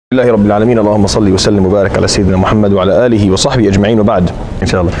لله رب العالمين اللهم صل وسلم وبارك على سيدنا محمد وعلى آله وصحبه أجمعين وبعد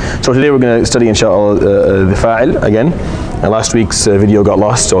inshallah. So today we're going to study inshallah the fa'il again. Last week's video got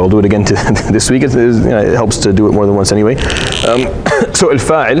lost, so I'll do it again this week. It helps to do it more than once anyway. So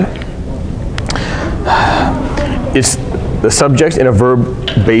al-fa'il is the subject in a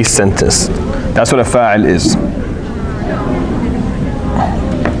verb-based sentence. That's what a fa'il is.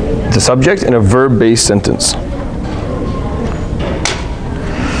 The subject in a verb-based sentence.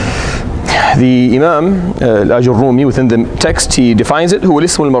 The Imam Alajurroomiyyah within the text, he defines it. هو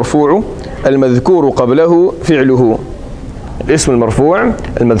الاسم المرفوع المذكور قبله فعله. الاسم المرفوع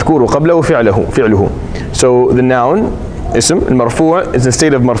المذكور قبله فعله. So the noun اسم المرفوع is the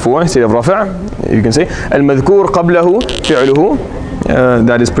state of مرفوع, state of رفع, you can say. المذكور قبله فعله,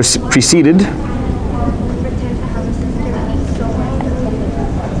 that is preceded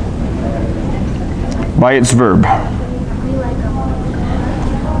by its verb.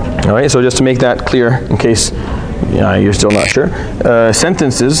 All right, so just to make that clear, in case you're still not sure,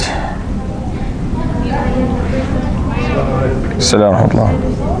 sentences.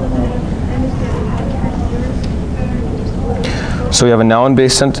 So we have a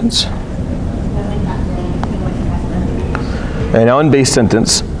noun-based sentence. A noun-based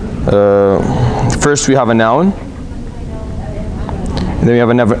sentence. First we have a noun, and then we have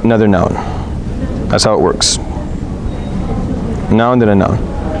another noun. That's how it works. Noun, then a noun.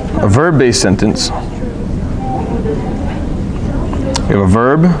 A verb-based sentence. We have a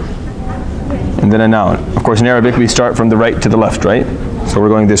verb and then a noun. Of course, in Arabic we start from the right to the left, right? So we're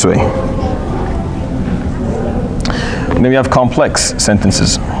going this way. And then we have complex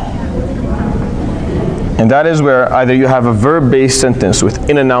sentences. And that is where either you have a verb-based sentence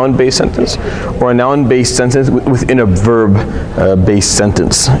within a noun-based sentence, or a noun-based sentence within a verb-based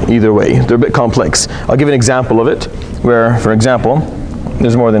sentence. Either way, they're a bit complex. I'll give an example of it, where, for example,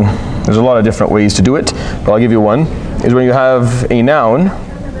 there's a lot of different ways to do it, but I'll give you one, is when you have a noun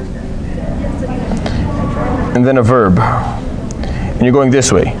and then a verb, and you're going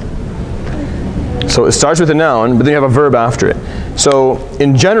this way. So it starts with a noun, but then you have a verb after it. So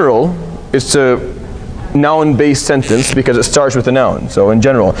in general, it's a noun-based sentence because it starts with a noun, so in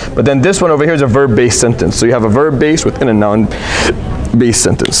general. But then this one over here is a verb-based sentence. So you have a verb-based within a noun-based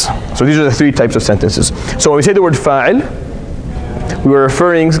sentence. So these are the three types of sentences. So when we say the word fa'il, we were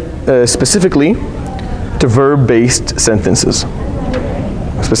referring specifically to verb-based sentences.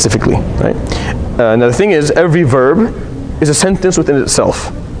 Specifically, right? Now the thing is, every verb is a sentence within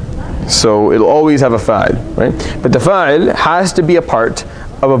itself. So it'll always have a fa'il, right? But the fa'il has to be a part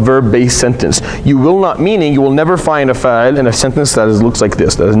of a verb-based sentence. You will not, meaning you will never find a fa'il in a sentence that looks like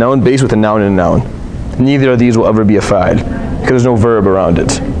this, that is noun-based with a noun and a noun. Neither of these will ever be a fa'il, because there's no verb around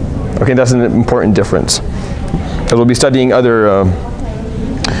it. Okay, that's an important difference. Because we'll be studying other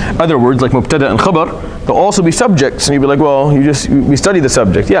words like mubtada and khabar. They'll also be subjects, and you'll be like, well, we study the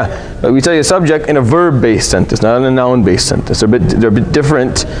subject. Yeah, but we study a subject in a verb-based sentence, not in a noun-based sentence. They're a bit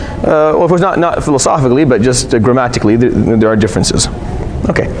different. Well, of course, not philosophically, but just grammatically, there are differences.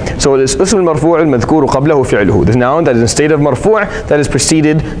 Okay, so this ism al-marfu' al-madhkuru qablahu fi'luhu. This noun that is in state of marfu' that is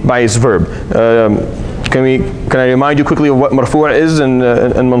preceded by its verb. Can I remind you quickly of what marfu' is and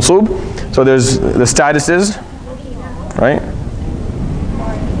mansub? So there's the statuses, right?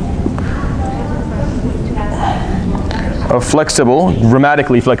 Of flexible,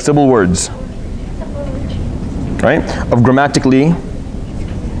 grammatically flexible words, right? Of grammatically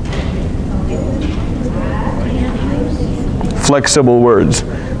flexible words,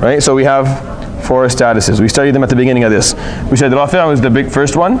 right? So we have four statuses. We studied them at the beginning of this. We said rafi' was the big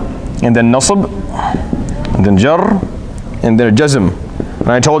first one, and then nasb, and then jar, and then jazm.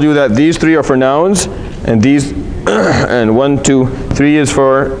 And I told you that these three are for nouns, and these and 1, 2, 3 is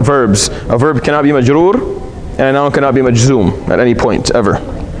for verbs. A verb cannot be majroor, and a noun cannot be majzoom at any point ever.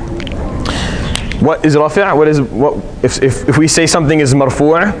 What is rafi'? If we say something is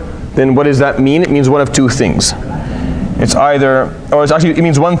marfu', then what does that mean? It means one of two things. It's either, or it's actually, it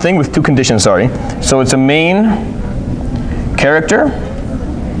means one thing with two conditions, sorry. So it's a main character.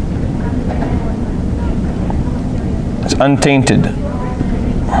 It's untainted.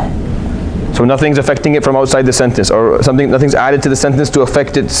 So nothing's affecting it from outside the sentence, or nothing's added to the sentence to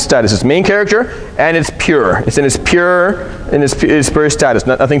affect its status. It's main character, and it's pure. It's in its pure status.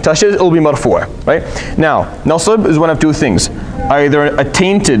 Nothing touches, it'll be marfu', right? Now, nasb is one of two things. Either a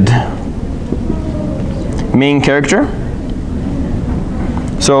tainted main character.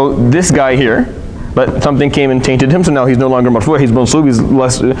 So this guy here, but something came and tainted him, so now he's no longer marfu', he's mansub, he's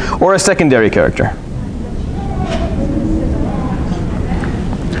less, or a secondary character.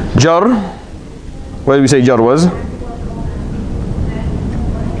 Jar, what did we say jar was?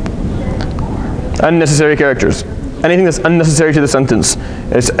 Unnecessary characters. Anything that's unnecessary to the sentence.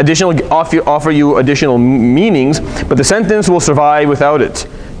 It's additional, offer you additional meanings, but the sentence will survive without it.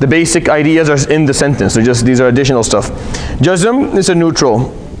 The basic ideas are in the sentence. They're just, these are additional stuff. Jazm is a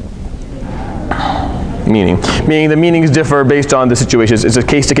neutral meaning. Meaning the meanings differ based on the situations. It's a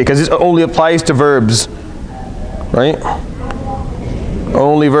case to case, because it only applies to verbs, right?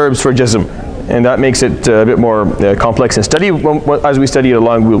 Only verbs for jazm. And that makes it a bit more complex in study. As we study it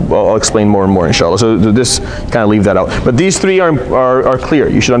along, I'll explain more and more, inshallah. So this, kind of leave that out. But these three are clear.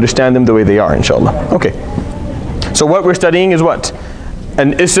 You should understand them the way they are, inshallah. Okay. So what we're studying is what?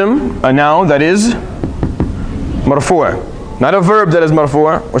 An ism, a noun that is marfu'. Not a verb that is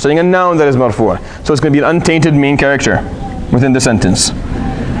marfu'. We're studying a noun that is marfu'. So it's going to be an untainted main character within the sentence.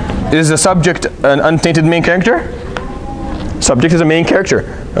 Is the subject an untainted main character? Subject is a main character.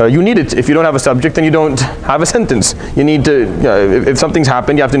 You need it. If you don't have a subject, then you don't have a sentence. You need to, if something's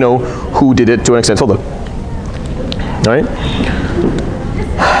happened, you have to know who did it to an extent. Hold on. All right?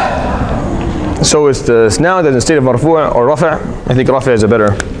 So it's the noun that's in the state of marfu' or rafa'. I think rafa' is a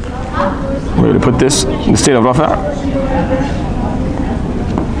better way to put this. In the state of rafa',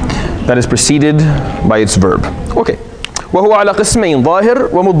 that is preceded by its verb. Okay. وهو على قسمين ظاهر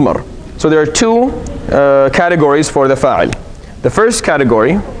ومضمر. So there are two categories for the fa'il. The first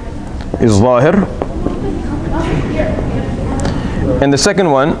category is ظاهر, and the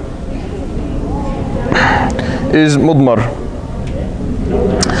second one is مضمر.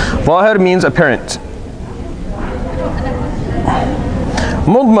 ظاهر means apparent.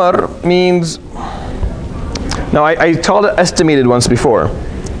 مضمر means, now I called it estimated once before.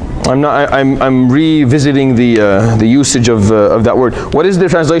 I'm revisiting the usage of that word. What is the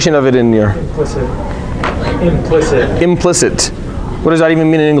translation of it in your? Implicit. Implicit. Implicit. What does that even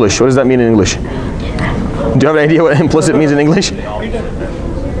mean in English? What does that mean in English? Do you have an idea what implicit means in English?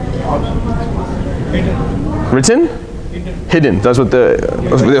 Written? Hidden. That's what the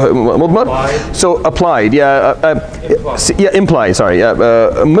mudmar. So applied. Yeah. Yeah. Implied. Sorry. Yeah.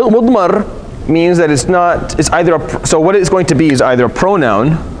 Mudmar means that it's not. It's either. So what it's going to be is either a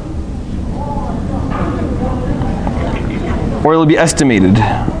pronoun, or it'll be estimated.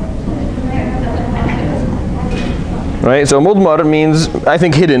 Right? So mudmar means, I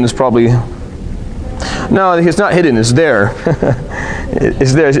think hidden is probably, no, it's not hidden, it's there.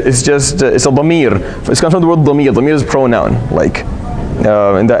 It's there, it's just, it's a dhamir. It comes from the word dhamir. Dhamir is pronoun, like,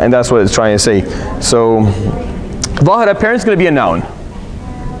 and that's what it's trying to say. So, ظاهر apparent is going to be a noun.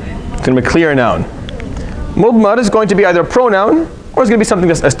 It's going to be a clear noun. Mudmar is going to be either a pronoun, or it's going to be something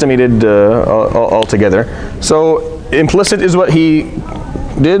that's estimated altogether. So, implicit is what he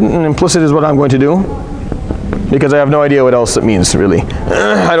did, and implicit is what I'm going to do, because I have no idea what else it means, really.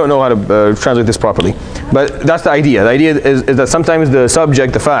 I don't know how to translate this properly. But that's the idea. The idea is that sometimes the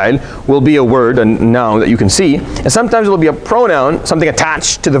subject, the fa'il, will be a word, a noun that you can see, and sometimes it will be a pronoun, something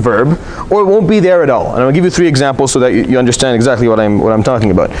attached to the verb, or it won't be there at all. And I'll give you three examples so that you understand exactly what I'm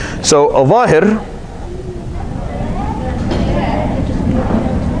talking about. So, al-zahir,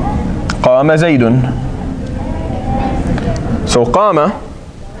 qama zaydun. So qama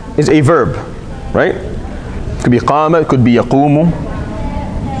is a verb, right? It could be qama, it could be yaqumu.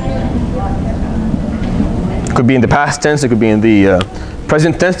 It could be in the past tense, it could be in the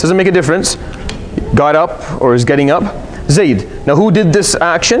present tense, doesn't make a difference. Got up or is getting up. Zayd. Now who did this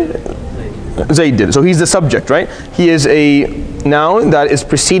action? Zayd did it. So he's the subject, right? He is a noun that is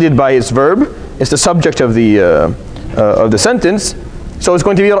preceded by its verb. It's the subject of the sentence. So it's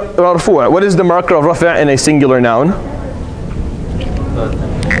going to be marfu'. What is the marker of rafa' in a singular noun?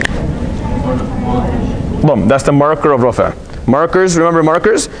 That's the marker of rafa'. Markers, remember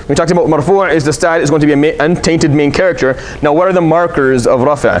markers? We talked about marfu' is the stat is going to be an untainted main character. Now what are the markers of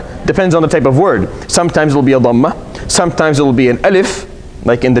rafa'? Depends on the type of word. Sometimes it'll be a dhamma. Sometimes it'll be an alif,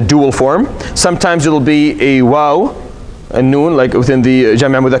 like in the dual form. Sometimes it'll be a waw, a noon, like within the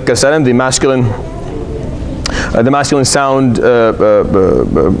jam' mudhakkar salim, the masculine sound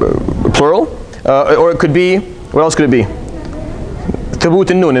plural. Or it could be, what else could it be? Thubut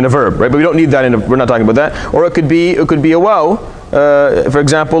and noon in a verb, right? But we don't need that we're not talking about that. Or it could be a waw, for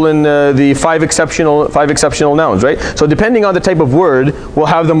example, in the five exceptional nouns, right? So depending on the type of word, we'll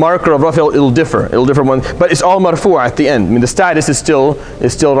have the marker of rafa'. It'll differ one, but it's all marfu' at the end. I mean, the status is still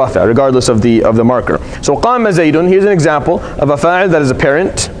rafa', regardless of the marker. So qama zaydun. Here's an example of a fa'il that is a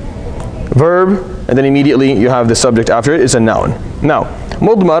parent verb, and then immediately you have the subject after it. It's a noun. Now,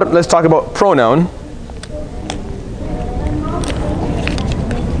 mudmar. Let's talk about pronoun.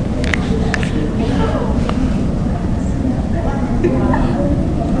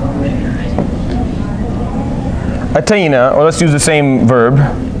 Atayna, or let's use the same verb.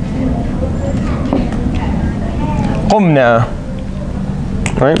 قمنا.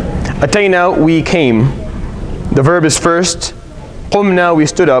 Right? أتينا, we came. The verb is first. قمنا, we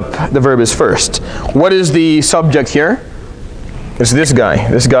stood up. The verb is first. What is the subject here? It's this guy.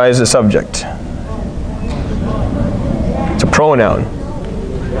 This guy is the subject. It's a pronoun.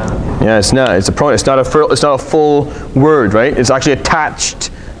 Yeah, it's not. It's a pronoun. It's not a full word, right? It's actually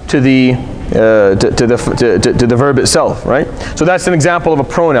attached to the to the verb itself, right? So that's an example of a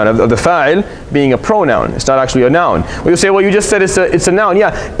pronoun, of the fa'il being a pronoun. It's not actually a noun. Well, you say, well, you just said it's a noun.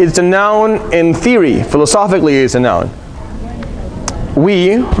 Yeah, it's a noun in theory. Philosophically, it's a noun.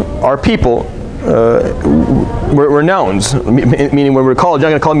 We are people. We're nouns, meaning when we're called, you're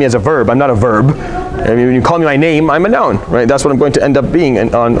not going to call me as a verb. I'm not a verb. I mean, when you call me my name, I'm a noun, right? That's what I'm going to end up being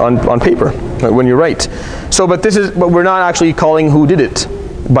on paper when you write. So, but we're not actually calling who did it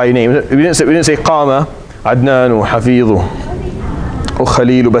by name. We didn't say قام عدنان وحفيظ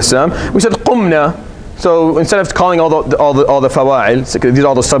وخليل وبسام. We said قمنا. So instead of calling all the fawa'il, these are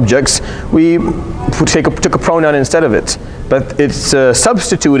all the subjects, we took a pronoun instead of it. But it's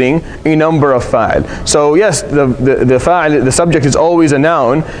substituting a number of fa'il. So yes, the fa'il, the subject is always a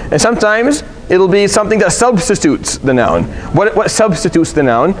noun, and sometimes it'll be something that substitutes the noun. What substitutes the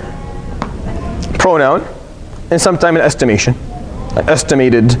noun? Pronoun, and sometimes an estimation, an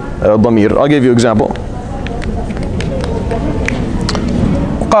estimated dhamir. I'll give you an example.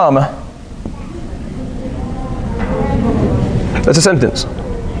 قام. That's a sentence.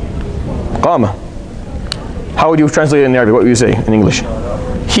 قام. How would you translate it in Arabic? What would you say in English?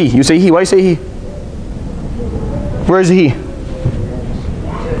 He. You say he. Why say he? Where is he?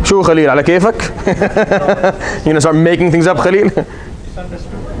 شو خليل على كيفك? You know, start making things up, Khalil.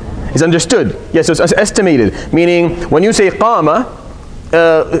 It's understood. Yes, so it's estimated. Meaning, when you say qama,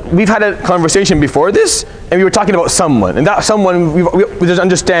 we've had a conversation before this, and we were talking about someone, and that someone, there's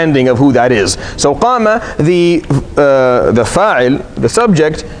understanding of who that is. So qama, the fa'il, the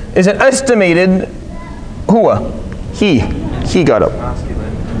subject, is an estimated huwa. He got up.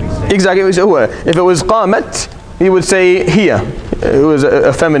 Exactly. If it was qamat, he would say hiya. It was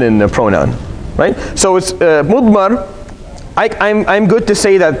a feminine pronoun, right? So it's mudmar. I'm good to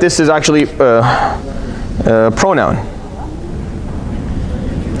say that this is actually a pronoun.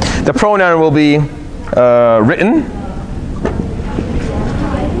 The pronoun will be written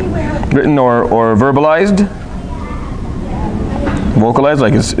or verbalized, vocalized,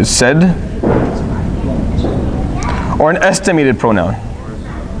 like it's said, or an estimated pronoun.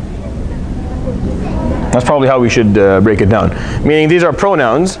 That's probably how we should break it down. Meaning these are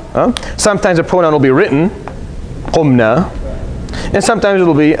pronouns. Sometimes a pronoun will be written, qumna, and sometimes it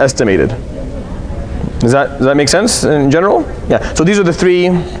will be estimated. Does that make sense in general? Yeah. So these are the three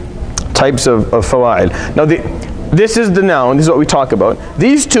types of fawa'il. Now this is the noun. This is what we talk about.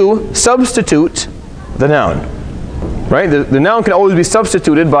 These two substitute the noun. Right? The noun can always be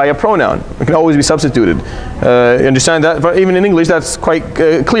substituted by a pronoun. It can always be substituted. You understand that? But even in English, that's quite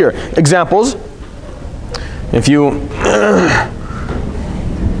clear. Examples. If you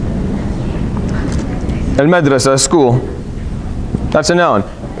al-madrasa, school, that's a noun.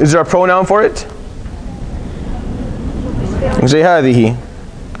 Is there a pronoun for it? You say هذه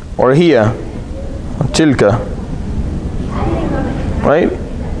or hiya, tilka. Right?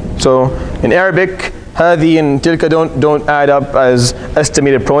 So in Arabic, هذه and tilka don't add up as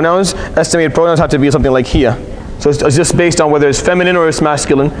estimated pronouns. Estimated pronouns have to be something like hiya. So it's just based on whether it's feminine or it's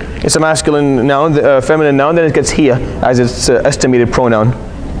masculine. It's a masculine noun, feminine noun, then it gets hiya as its estimated pronoun.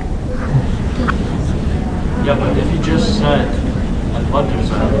 Yeah, but if you just said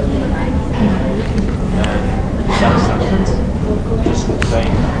al-madrasa, that's sentence. Just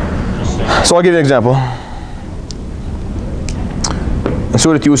saying. So I'll give you an example. In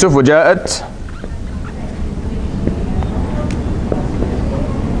Surah Yusuf, وجاءت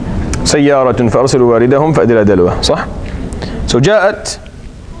سيارة فأرسلوا واردهم فأدلى دلوه. صح? So جاءت,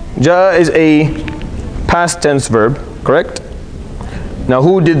 جاء is a past tense verb, correct? Now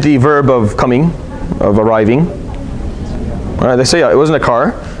who did the verb of coming, of arriving? They say it wasn't a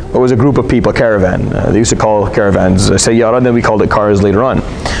car, it was a group of people, a caravan. They used to call caravans sayyara, then we called it cars later on.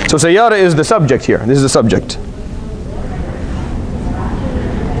 So sayyara is the subject here. This is the subject.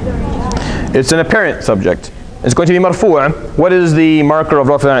 It's an apparent subject. It's going to be marfu'. What is the marker of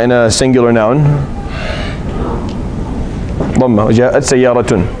rafa' in a singular noun? Dhamma. Ja'at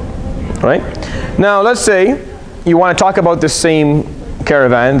sayyaratun. Right? Now let's say you want to talk about this same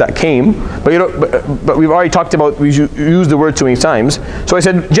caravan that came, but you don't, but we've already talked about, we used the word too many times. So I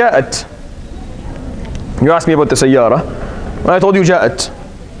said ja'at. You asked me about the sayyara. Well, I told you ja'at.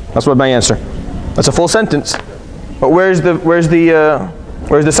 That's what my answer. That's a full sentence. But where's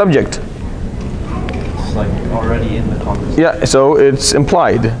the subject? it's like already in the context. Yeah, so it's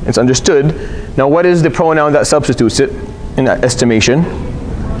implied, it's understood. Now what is the pronoun that substitutes it in that estimation?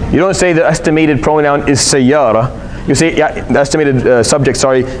 You don't say the estimated pronoun is sayyara. You say, yeah, the estimated subject,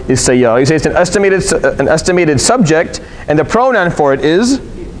 sorry, is sayyara. You say it's an estimated subject, and the pronoun for it is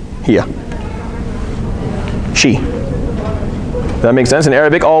hiya. She. Does that make sense? In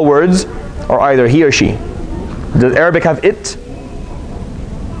Arabic, all words are either he or she. Does Arabic have it?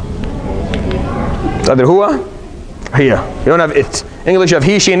 It's either huwa, hiya. You don't have it. English, you have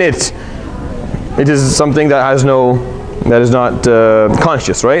he, she, and it. It is something that has no, that is not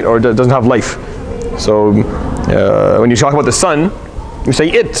conscious, right? Or doesn't have life. So when you talk about the sun, you say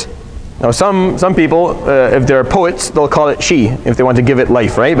it. Now some people, if they're poets, they'll call it she, if they want to give it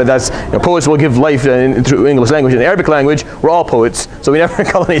life, right? But that's, poets will give life through English language. In the Arabic language, we're all poets, so we never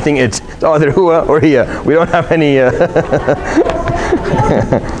call anything it. It's either huwa or hiya. We don't have any,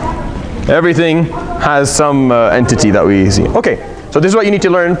 everything has some entity that we see. Okay. So this is what you need to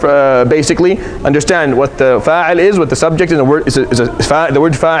learn, basically. Understand what the fa'il is, what the subject is. The word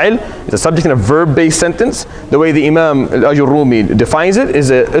fa'il is a subject in a verb-based sentence. The way the Imam Alajurroomiyyah defines it is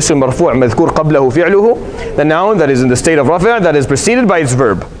a ism marfu' madhkur qablahu fi'luhu. The noun that is in the state of rafa' that is preceded by its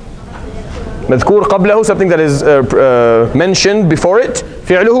verb. Madhkur qablahu, something that is mentioned before it.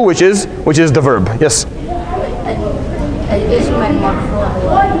 Fi'luhu, which is the verb. Yes.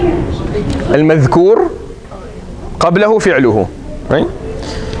 Al-madhkur qablahu fi'luhu. Right?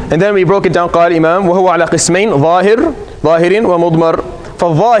 And then we broke it down. قال الإمام وهو على قسمين ظاهر ومضمر.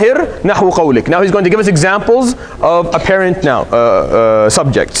 فالظاهر نحو قولك. Now he's going to give us examples of apparent now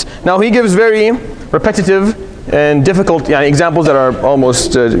subjects. Now he gives very repetitive and difficult examples that are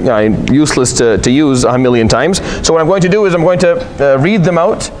almost useless to use a million times. So what I'm going to do is I'm going to read them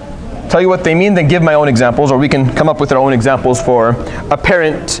out, tell you what they mean, then give my own examples, or we can come up with our own examples for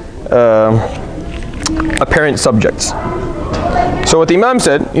apparent subjects. So what the Imam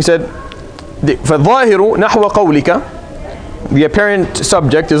said, he said, فَالظَّاهِرُ نَحْوَ قَوْلِكَ. The apparent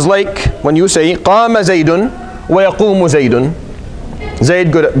subject is like when you say قَامَ زَيْدٌ وَيَقُومُ زَيْدٌ.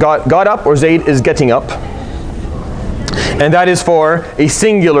 Zayd got up, or Zayd is getting up. And that is for a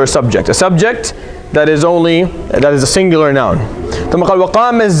singular subject. A subject that is a singular noun. ثم قال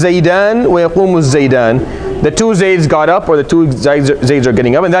وَقَامَ الزَّيْدَانِ وَيَقُومُ الزَّيْدَانِ. The two Zayds got up, or the two Zayds are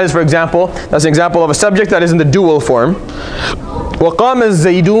getting up. And that is, for example, that's an example of a subject that is in the dual form. وَقَامَ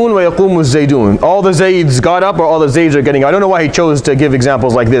الزَّيْدُونَ وَيَقُومُ الزَّيْدُونَ. All the Zayds got up, or all the Zayds are getting up. I don't know why he chose to give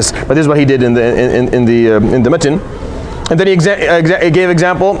examples like this, but this is what he did in the matan. And then he gave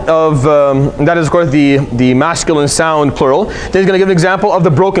example of, that is of course the masculine sound plural. Then he's going to give an example of the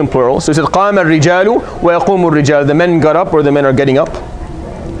broken plural. So he said قَامَ الرِّجَالُ وَيَقُومُ الرِّجَالُ. The men got up, or the men are getting up.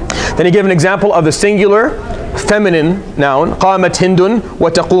 Then he gave an example of the singular feminine noun, قامت هند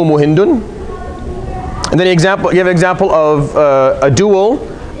وتقوم هند. And then he gave an example of a dual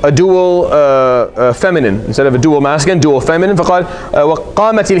feminine instead of a dual masculine, dual feminine. فقال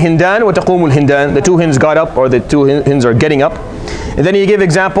وقامت الهندان وتقوم الهندان. The two hinds got up, or the two hinds are getting up. And then he gave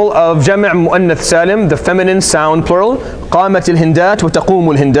example of جمع مؤنث سالم, the feminine sound plural. قامت الهندات وتقوم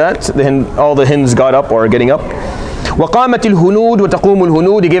الهندات. All the hinds got up or are getting up. وقامت الهنود وتقوم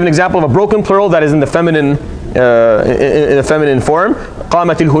الهنود. He gave an example of a broken plural that is in the feminine form.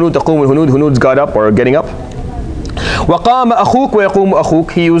 قامت الهنود تقوم الهنود. Hunuds got up or are getting up. وقام أخوك ويقوم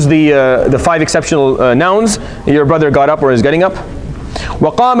أخوك. He used the five exceptional nouns. Your brother got up or is getting up.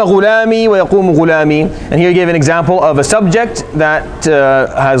 وقام غلامي ويقوم غلامي. And here he gave an example of a subject that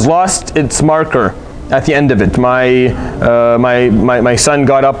has lost its marker at the end of it. My son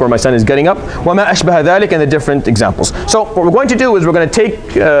got up, or my son is getting up. وما أشبه ذلك, and the different examples. So what we're going to do is we're going to take,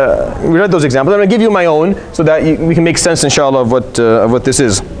 we read those examples. I'm going to give you my own so that we can make sense, inshallah, of what this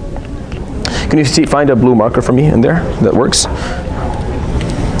is. Can you find a blue marker for me in there that works?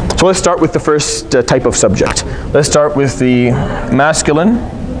 So let's start with the first type of subject. Let's start with the masculine.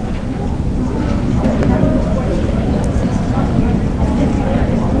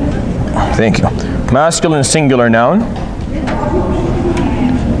 Thank you. Masculine singular noun.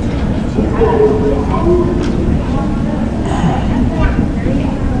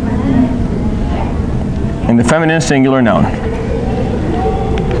 And the feminine singular noun.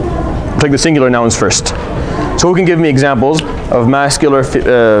 Take the singular nouns first. So who can give me examples of masculine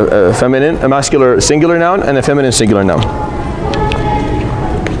feminine, a masculine singular noun and a feminine singular noun?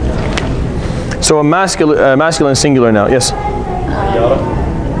 So a masculine singular noun, yes.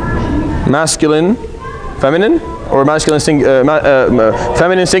 Masculine, feminine, or masculine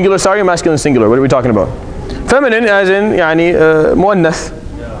feminine singular, sorry, masculine singular. What are we talking about? Feminine as in مؤنث.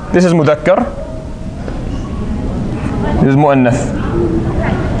 This is مذكر. This is مؤنث.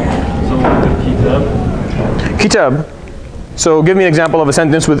 So the kitab Kitab. So give me an example of a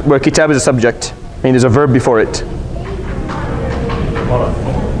sentence where kitab is a subject. I mean, there's a verb before it.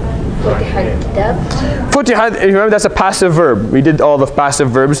 Futihad, remember that's a passive verb. We did all the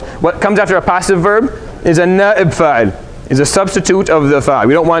passive verbs. What comes after a passive verb is a na'ib fa'il. Is a substitute of the fa'il.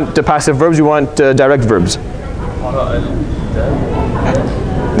 We don't want the passive verbs, we want direct verbs.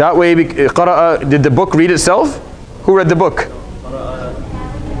 That way, qara'a, did the book read itself? Who read the book?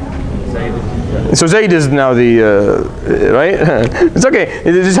 So Zayd is now the, right? It's okay,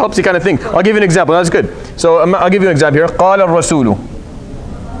 it just helps you kind of think. I'll give you an example, that's good. So I'll give you an example here. قال الرسول.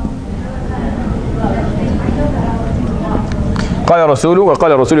 قال الرسول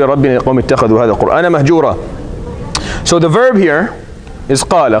وقال الرسول يا رب إن قوم اتخذوا هذا القرآن مهجورا. So the verb here is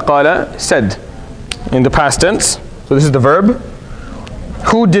قال. قال, said, in the past tense. So this is the verb.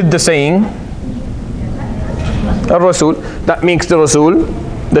 Who did the saying? Al-Rasul. That makes the Rasul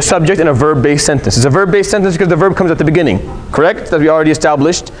the subject in a verb-based sentence. It's a verb-based sentence because the verb comes at the beginning. Correct? That we already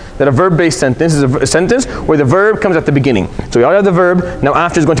established that a verb-based sentence is a sentence where the verb comes at the beginning. So we already have the verb, now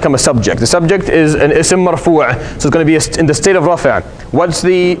after is going to come a subject. The subject is an ism marfu', so it's going to be in the state of rafa'. What's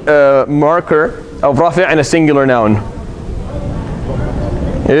the marker of rafa' in a singular noun?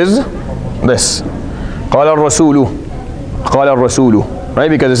 Is this. قال الرسول. قال الرسول. Right?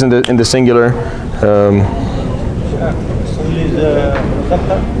 Because it's in the singular.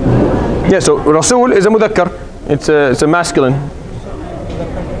 Yeah, so Rasul is a mudhakkar. It's a masculine.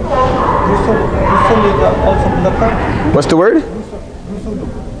 What's the word?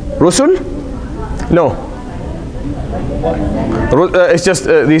 Rusul? No. It's just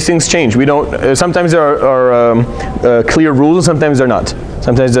these things change. We don't. Sometimes there are clear rules, and sometimes they're not.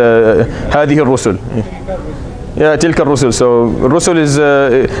 Sometimes هذه الرسل. Yeah, تلك الرسل. So Rusul is,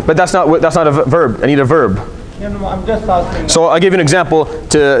 but that's not a verb. I need a verb. I'm just asking. So I'll give you an example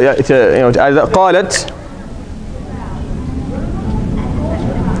to قالت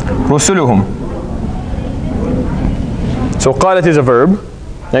رسلهم. So قالت is a verb,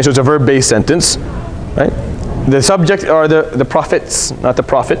 right? So it's a verb-based sentence, right? The subject are the prophets, not the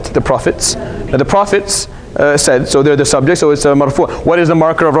prophet, the prophets. Now the prophets said, so they're the subject, so it's a marfu'. What is the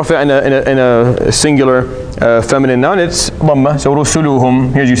marker of rafa' in a singular feminine noun? It's dhamma. So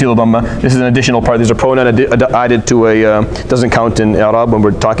rusuluhum, here you see the dhamma. This is an additional part. There's a pronoun added to a, doesn't count in Arab when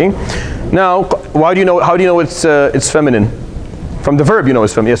we're talking. Now, how do you know it's feminine? From the verb you know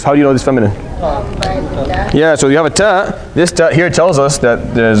it's feminine. Yes, how do you know it's feminine? Yeah, so you have a ta. This ta here tells us that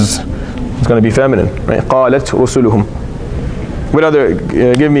it's going to be feminine, right? قالت رسلهم. What other, can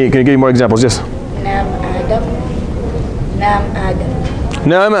you give me more examples? Yes.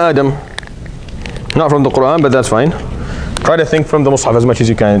 Naam Adam. Not from the Quran, but that's fine. Try to think from the Mus'haf as much as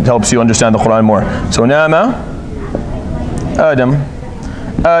you can. It helps you understand the Quran more. So Nama Adam.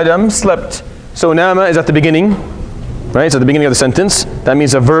 Adam slept. So Nama is at the beginning, right? It's at the beginning of the sentence. That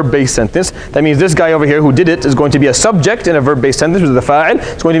means a verb-based sentence. That means this guy over here who did it is going to be a subject in a verb-based sentence, which is the fa'il.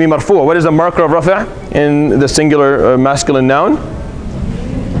 It's going to be marfu'. What is the marker of rafa' in the singular masculine noun?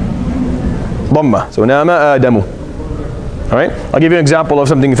 Dhamma. So Nama Adamu. Alright? I'll give you an example of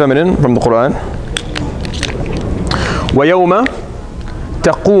something feminine from the Quran. وَيَوْمَ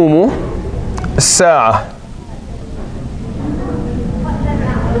تَقُومُ السَّاعَةُ.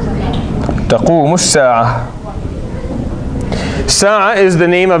 تَقُومُ السَّاعَةُ. Sa'a is the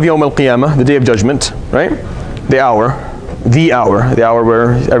name of Yawm al-Qiyamah, the day of judgment, right? The hour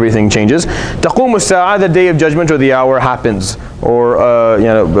where everything changes. Taqumu as-sa'a, the day of judgment or the hour happens or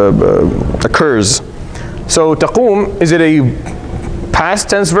occurs. So taqum, is it a past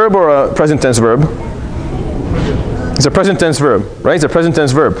tense verb or a present tense verb? It's a present tense verb, right? It's a present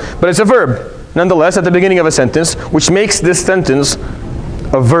tense verb, but it's a verb nonetheless at the beginning of a sentence, which makes this sentence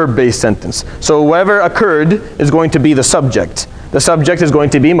a verb-based sentence. So whatever occurred is going to be the subject. The subject is going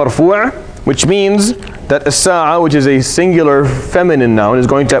to be marfu', which means that as-sa'a, which is a singular feminine noun, is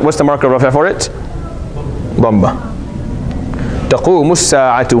going to, what's the marker of rafa' for it? Dhamma. Taqumu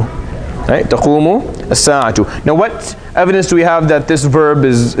as-sa'atu. Right? Taqumu as-sa'atu. Now what evidence do we have that this verb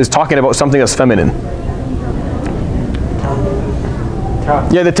is talking about something that's feminine?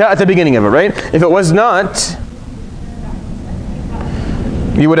 Yeah, the ta at the beginning of it, right? If it was not,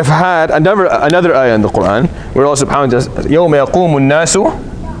 you would have had another ayah in the Quran where Allah subhanahu wa ta'ala says, يَوْمَ يَقُومُ النَّاسُ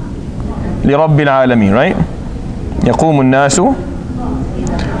لِرَبِّ الْعَالَمِينَ, right? يَقُومُ النَّاسُ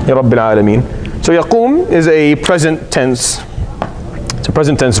لِرَبِّ الْعَالَمِينَ. So yaqum is a present tense. It's a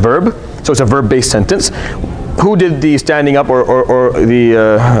present tense verb. So it's a verb-based sentence. Who did the standing up or the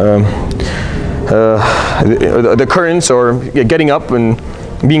occurrence or getting up and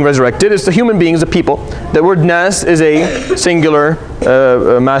being resurrected? It's the human beings, the people. The word nas is a singular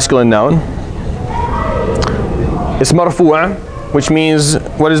masculine noun. It's marfu', which means,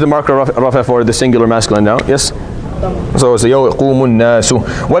 what is the marker of rafa for the singular masculine noun? Yes? So it's يَقُومُ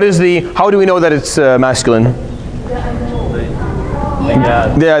النَّاسُ. What is the, how do we know that it's masculine?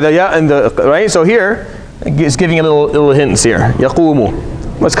 The ya and the, right? So here, it's giving a little hints here.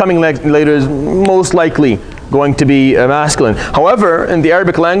 يَقُومُ. What's coming later is most likely going to be masculine. However, in the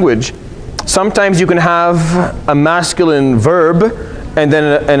Arabic language, sometimes you can have a masculine verb and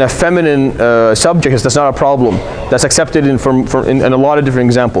then a feminine subject. That's not a problem. That's accepted in a lot of different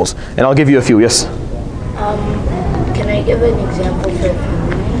examples. And I'll give you a few. Yes? Can I give an example for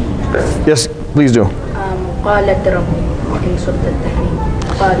feminine? Yes, please do. قالت ربي in Surah Al-Tahrim.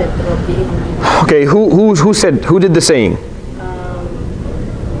 قالت ربي. Okay, who said, who did the saying?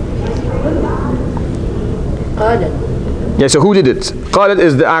 قالت. Yeah, so who did it? قالت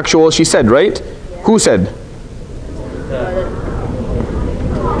is the actual, she said, right? Yeah. Who said?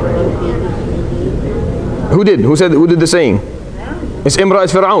 Who did? Who said? Who did the saying? It's Imra'at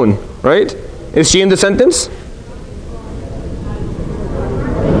Fir'aun, right? Is she in the sentence?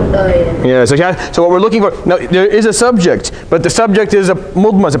 Yeah, so what we're looking for, now there is a subject, but the subject is a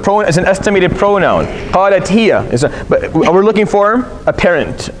mudma, it's an estimated pronoun. قالت هي, but we're looking for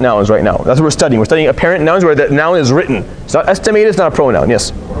apparent nouns right now. That's what we're studying. We're studying apparent nouns where the noun is written. It's not estimated, it's not a pronoun.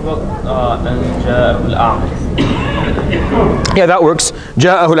 Yes? What about yeah, that works.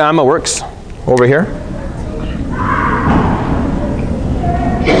 جاءه الأعمى works. Over here.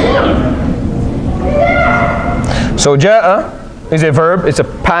 So جاء is a verb, it's a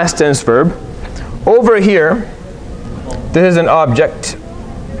past tense verb. Over here, this is an object.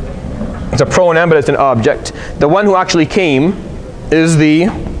 It's a pronoun, but it's an object. The one who actually came is the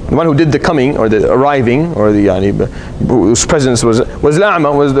one who did the coming, or the arriving, or the whose presence was al-a'ma,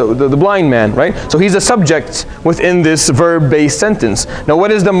 was the blind man, right? So he's a subject within this verb-based sentence. Now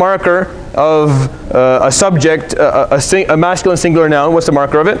what is the marker of a subject, a masculine singular noun? What's the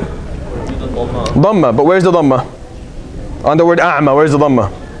marker of it? Dhamma. But where's the dhamma? On the word a'ma, where's the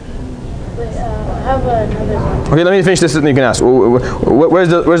dhamma? Okay, let me finish this and you can ask. Where's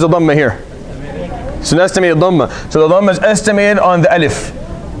the dhamma here? It's an estimated dhamma. So the dhamma is estimated on the alif.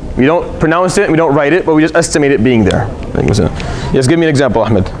 We don't pronounce it, we don't write it, but we just estimate it being there. Yes, give me an example,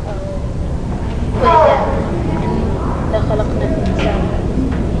 Ahmed.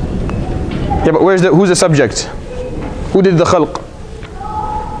 Yeah, but who's the subject? Who did the khalq?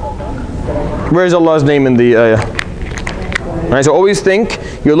 Where's Allah's name in the ayah? Right, so always think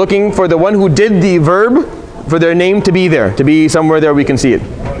you're looking for the one who did the verb, for their name to be there, to be somewhere there we can see it.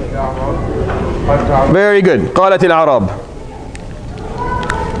 Very good. قالت الأعراب.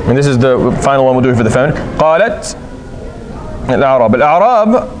 And this is the final one we'll do for the feminine. قالت الأعراب.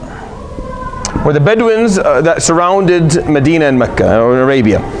 الأعراب were the Bedouins that surrounded Medina and Mecca, or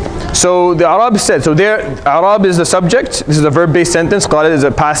Arabia. So the Arab said, so there, Arab is the subject. This is a verb-based sentence. Qalat is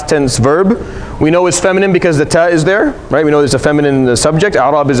a past tense verb. We know it's feminine because the ta is there, right? We know it's a feminine subject.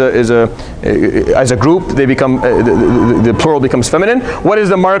 Arab is as a group, they become the plural becomes feminine. What is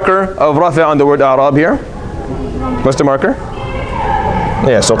the marker of rafa on the word Arab here? What's the marker?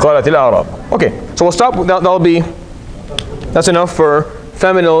 Yeah, so qalat al-Arab. Okay, so we'll stop. That's enough for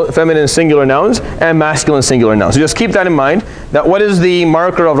feminine singular nouns and masculine singular nouns. So just keep that in mind, that what is the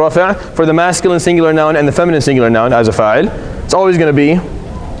marker of rafa' for the masculine singular noun and the feminine singular noun as a fa'il? It's always going to be,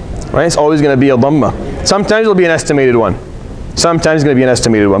 right? It's always going to be a dhamma. Sometimes it'll be an estimated one. Sometimes it's going to be an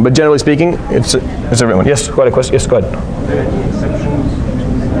estimated one. But generally speaking, it's everyone. Yes, go ahead. Yes, go ahead.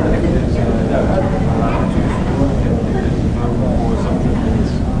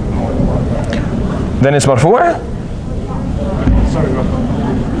 Then it's marfu'.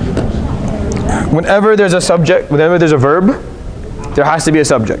 Whenever there's a subject, whenever there's a verb, there has to be a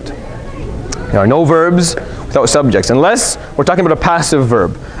subject. There are no verbs without subjects, unless we're talking about a passive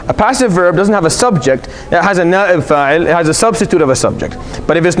verb. A passive verb doesn't have a subject, it has a na'ib fa'il, it has a substitute of a subject.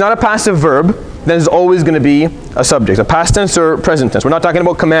 But if it's not a passive verb, then there's always going to be a subject, a past tense or present tense. We're not talking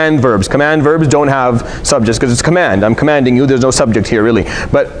about command verbs. Command verbs don't have subjects because it's command. I'm commanding you, there's no subject here really.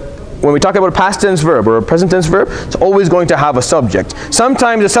 But when we talk about a past tense verb or a present tense verb, it's always going to have a subject.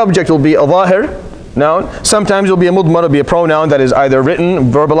 Sometimes the subject will be a zahir noun, sometimes it will be a mudmar, it will be a pronoun that is either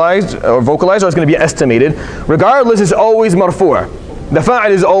written, verbalized, or vocalized, or it's going to be estimated. Regardless, it's always marfu'. The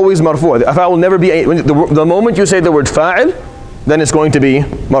fa'il is always marfu'. The fa'il will never be, the moment you say the word fa'il, then it's going to be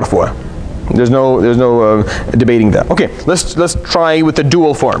marfu'. There's no debating that. Okay, let's try with the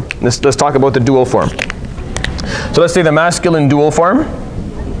dual form. Let's talk about the dual form. So let's say the masculine dual form.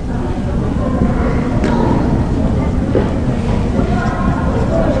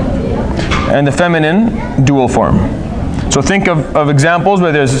 And the feminine dual form. So think of examples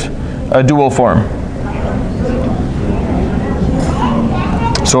where there's a dual form.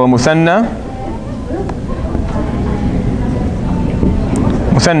 So مثنى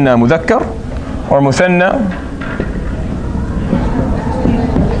مذكر or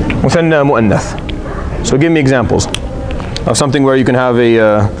مثنى مؤنث. So give me examples of something where you can have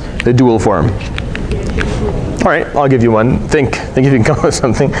a dual form. All right, I'll give you one. Think if you can come up with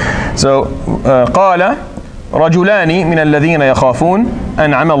something. So قال رجلان من الذين يخافون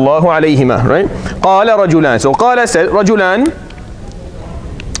أنعم الله عليهما. Right? قال رجلان. So قال said رجلان,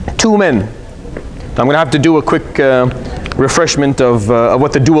 two men. I'm going to have to do a quick refreshment of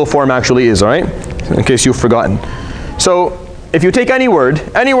what the dual form actually is. All right, in case you've forgotten. So if you take any word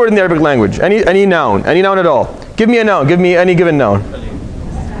in the Arabic language, any noun at all. Give me a noun. Give me any given noun.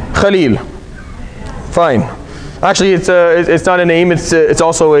 Khalil. Fine. Actually, it's not a name. It's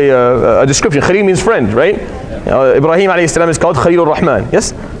also a description. Khalil means friend, right? Ibrahim alayhi salam is called Khalilur Rahman.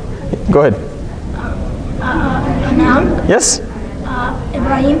 Yes. Go ahead. Noun. Yes.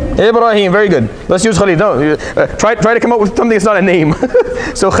 Ibrahim. Ibrahim. Very good. Let's use Khalil. No, try to come up with something that's not a name.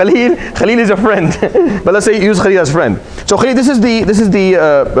 So Khalil is a friend, but let's say use Khalil as friend. So Khalil, this is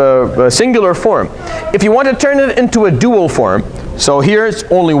the singular form. If you want to turn it into a dual form, so here it's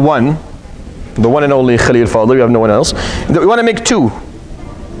only one. The one and only Khalil Fadl, we have no one else. We want to make two.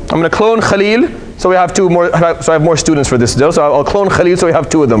 I'm going to clone Khalil, so we have two more. So I have more students for this deal. So I'll clone Khalil, so we have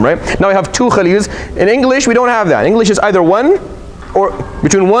two of them, right? Now we have two Khalils. In English, we don't have that. English is either one, or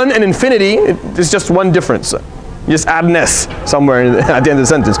between one and infinity, it's just one difference. You just add an S somewhere at the end of the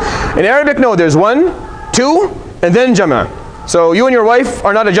sentence. In Arabic, no, there's one, two, and then jama'. So you and your wife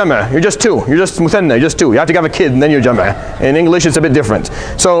are not a jama', you're just two. You're just muthanna, you're just two. You have to have a kid and then you're jama'. In English, it's a bit different.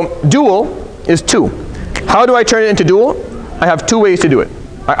 So dual is two. How do I turn it into dual? I have two ways to do it.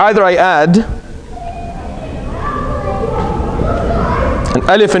 Either I add an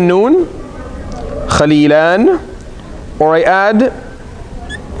alif and noon, khalilan, or I add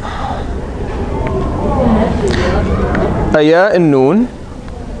a ya and noon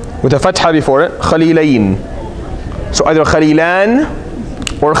with a fatha before it, khalilayn. So either khalilan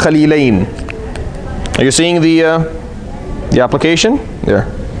or khalilayn. Are you seeing the application? There.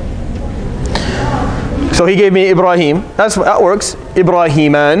 So he gave me Ibrahim. That works.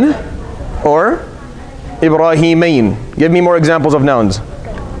 Ibrahiman or Ibrahimain. Give me more examples of nouns.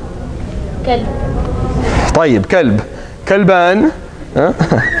 كلب. طيب كلب. كلبان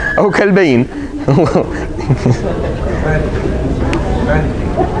أو كلبين.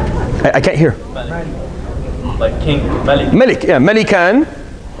 I can't hear. Like king, Malik. Malik, yeah, Malikan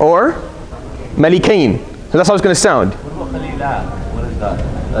or Malikain. So that's how it's going to sound. What about Khalila? What is that?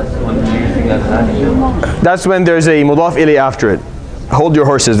 That's when you're using as an adjective. That's when there's a mudaf ilay after it. Hold your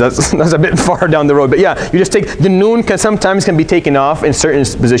horses. That's a bit far down the road. But yeah, you just take the noon sometimes can be taken off in certain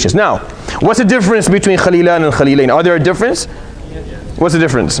positions. Now, what's the difference between Khalilan and Khalilain? Are there a difference? What's the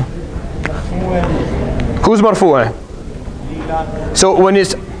difference? Who's marfu'? So when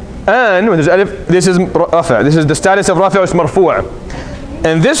it's an, when there's alif, this is rafa'. This is the status of rafa', it's marfu'.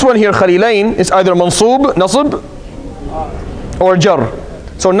 And this one here, Khalilain, is either mansoob, nasb, or jar.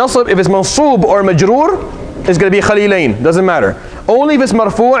 So nasb, if it's mansoob or majroor, it's going to be Khalilain. Doesn't matter. Only if it's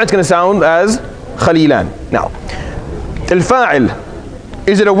marfu', it's going to sound as Khalilan. Now, al-fa'il,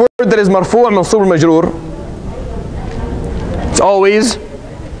 is it a word that is marfu', mansoob, or majroor? It's always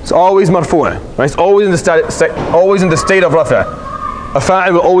marfu'. Right? It's always in the state of rafa'. A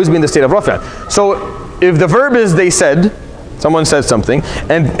fa'il will always be in the state of rafa'. So if the verb is they said, someone said something,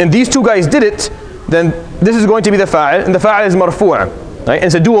 and these two guys did it, then this is going to be the fa'il, and the fa'il is marfu'. Right? And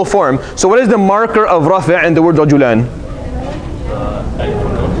it's a dual form. So what is the marker of rafa' in the word rajulan?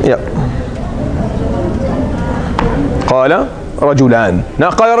 Yeah. قال رجلان.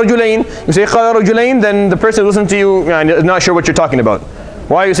 Now قال رجلين. You say قال رجلين, then the person listening to you is not sure what you're talking about.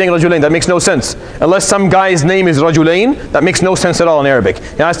 Why are you saying rajulain? That makes no sense. Unless some guy's name is rajulain, that makes no sense at all in Arabic.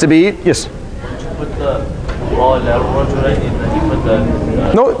 It has to be, yes. Put the rajulain in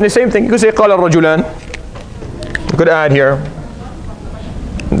the, No, the same thing. You could say قال الرجلان. You could add here.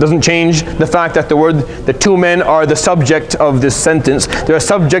 It doesn't change the fact that the two men are the subject of this sentence. They're a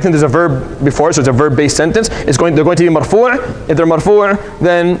subject and there's a verb before, so it's a verb-based sentence. They're going to be marfu'. If they're marfu',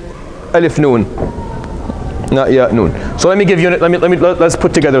 then alif noon. Not ya noon. So let me give you. Let's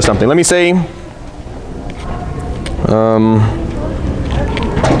put together something. Let me say.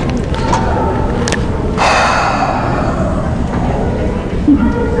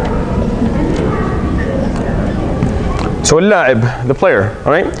 So al-la'ib, the player,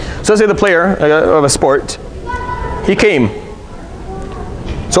 all right? So let's say the player of a sport, he came.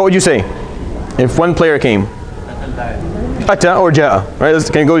 So what would you say if one player came? Ata or ja'a, right?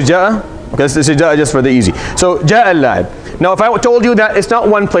 Can you go ja'a? Okay, let's say ja'a just for the easy. So ja'a al-la'ib. Now if I told you that it's not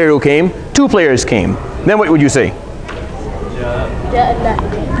one player who came, two players came, then what would you say?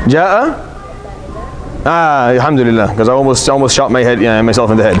 Ja'a? Ah, alhamdulillah, because I almost shot my head, myself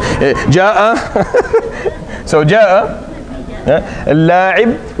in the head. Ja'a. So ja'a.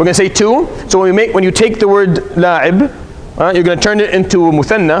 Al-la'ib. We're going to say two. So when you take the word la'ib, you're going to turn it into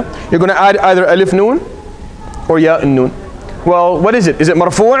muthanna. You're going to add either alif noon or ya noon. Well, what is it? Is it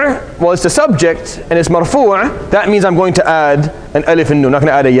marfu'? Well, it's the subject and it's marfu'. That means I'm going to add an alif and noon. I'm not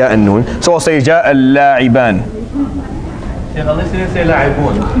going to add a ya and noon. So I'll say ja'a al-la'iban. Unless you didn't say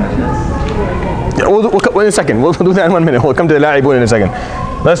la'ibun. Wait a second. We'll do that in 1 minute. We'll come to the la'ibun in a second.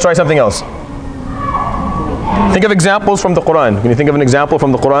 Let's try something else. Think of examples from the Quran. Can you think of an example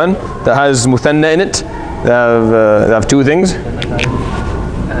from the Quran that has muthanna in it? That have two things?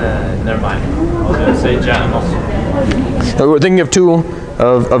 Never mind. I was going to say ja'a nasr. So we're thinking of two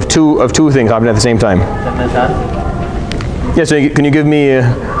things happening at the same time. Yeah, so can you give me a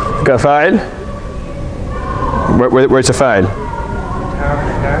fa'il? Where it's a fa'il?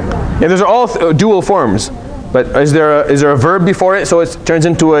 Yeah, those are all dual forms. But is there a verb before it so it turns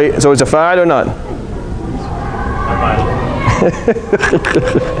into so it's a fa'il or not?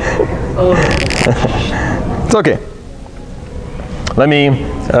 It's okay. Let me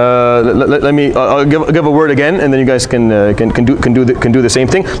I'll give a word again, and then you guys can do the same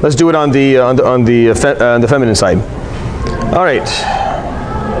thing. Let's do it on the feminine side. All right.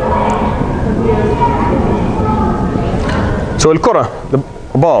 So al-kura, the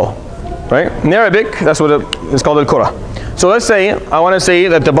ball, right? In Arabic, that's what it's called, al-kura. So let's say I want to say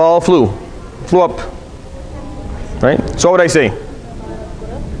that the ball flew up, right? So what would I say?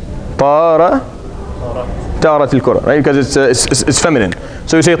 Tara. Tarat al-kura, right? Because it's feminine.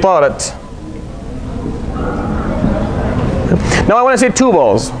 So you say tarat. Now I want to say two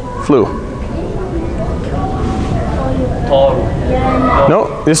balls flew.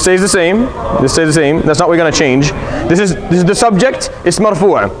 No, this stays the same. This stays the same. That's not what we're going to change. This is the subject. It's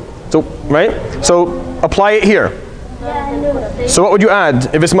marfu'a. So right. So apply it here. So what would you add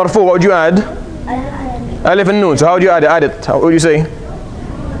if it's marfu'? What would you add? Alif and noon. So how would you add it? Add it. How would you say?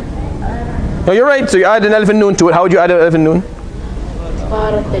 No, you're right. So you add an alif and noon to it. How would you add an alif and noon?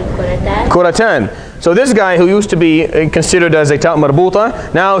 Kuratan. So this guy who used to be considered as a ta' marbuta,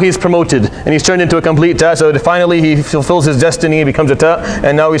 now he's promoted and he's turned into a complete ta'. So finally he fulfills his destiny, he becomes a ta',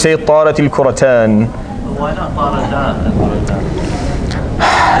 and now we say taratil kuratan. Why not taratan?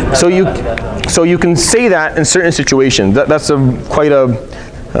 So you can say that in certain situations. That's a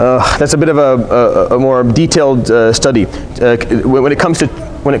bit of a more detailed study when it comes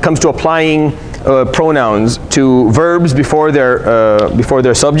to applying pronouns to verbs before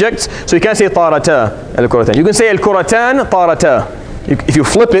their subjects. So you can't say tarata al-kuratan. You can say al-kuratan tarata. If you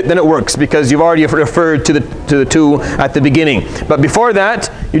flip it, then it works because you've already referred to the two at the beginning. But before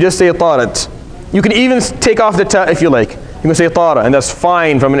that, you just say tarat. You can even take off the ta if you like. You can say tara, and that's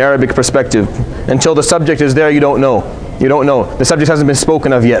fine from an Arabic perspective. Until the subject is there, you don't know. You don't know. The subject hasn't been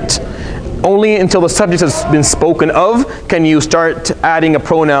spoken of yet. Only until the subject has been spoken of can you start adding a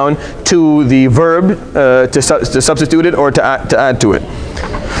pronoun to the verb to substitute it or to add to it.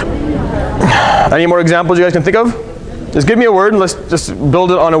 Any more examples you guys can think of? Just give me a word and let's just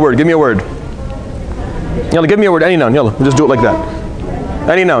build it on a word. Give me a word. Yalla, give me a word, any noun. Yalla, we'll just do it like that.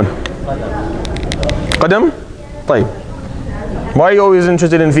 Any noun. Qadam? طيب. Why are you always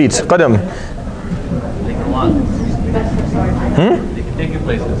interested in feet? Qadam. Take your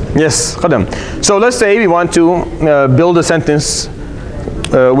places. Yes, qadam. So let's say we want to build a sentence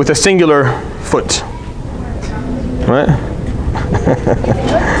with a singular foot. Right?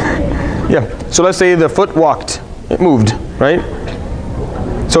 Yeah. So let's say the foot walked. It moved. Right?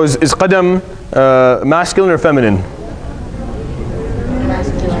 So is qadam masculine or feminine?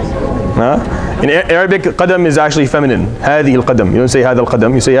 Masculine. In Arabic, qadam is actually feminine. هذه القدم. You don't say هذا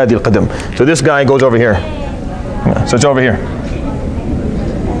القدم. You say هذه القدم. So this guy goes over here. Yeah, so it's over here.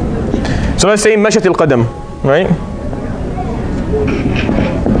 So let's say مشت القدم, right?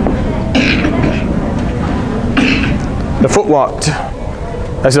 The foot walked.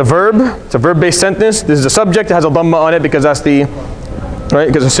 That's a verb. It's a verb-based sentence. This is a subject. It has a dhamma on it because that's the, right?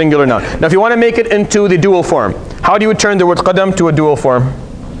 Because it's a singular noun. Now, if you want to make it into the dual form, how do you turn the word qadam to a dual form?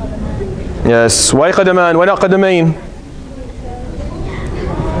 Yes. Why qadaman? Why not qadamain?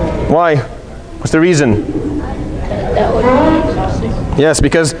 Why? What's the reason? Yes,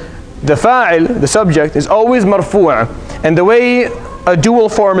 because the fa'il, the subject, is always marfu'. And the way a dual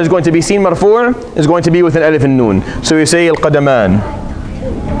form is going to be seen marfu' is going to be with an alif and noon. So you say al-qadaman.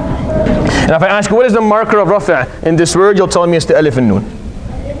 And if I ask you, what is the marker of rafa' in this word, you'll tell me it's the alif and noon.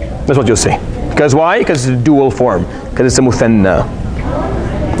 That's what you'll say. Because why? Because it's a dual form. Because it's a muthanna.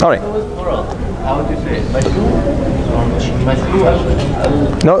 All right. Plural. How would you say it? Majdu.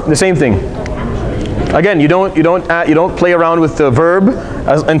 No, the same thing. Again, you don't play around with the verb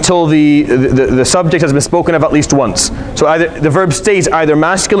until the subject has been spoken of at least once. So either the verb stays either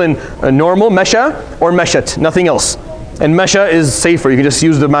masculine, normal, mesha, or meshat, nothing else. And mesha is safer. You can just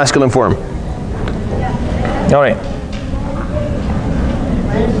use the masculine form. All right.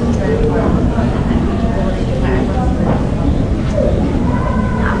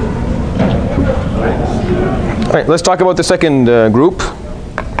 All right, let's talk about the second group.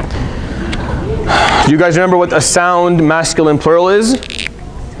 Do you guys remember what a sound masculine plural is?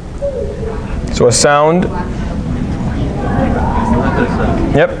 So a sound,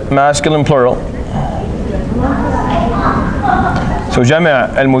 yep, masculine plural. So جمع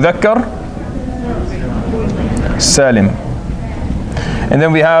المذكر سالم. And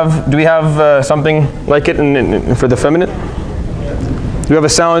then do we have something like it for the feminine? Do we have a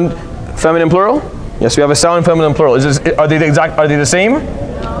sound feminine plural? Yes, we have a sound feminine plural. Are they the same?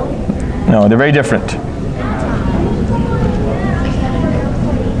 No, they're very different.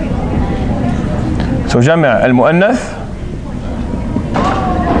 So جمع المؤنث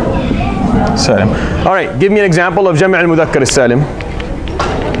سالم. All right, give me an example of جمع المذكر السالم.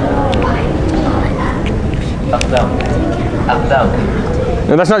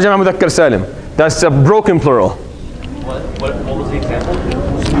 No, that's not جمع مذكر سالم. That's a broken plural. What was the example?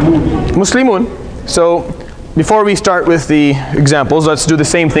 Muslimun. So before we start with the examples, let's do the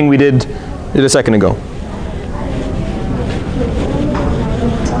same thing we did a second ago.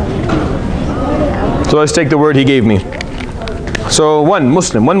 So let's take the word he gave me. So one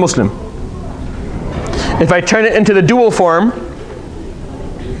Muslim. If I turn it into the dual form,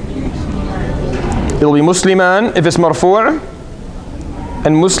 it'll be Musliman if it's marfu'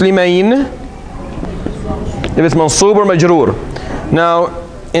 and Muslimain if it's mansub or majroor. Now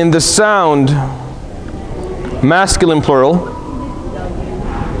in the sound masculine plural,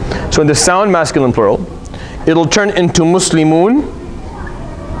 so in the sound masculine plural, it'll turn into Muslimun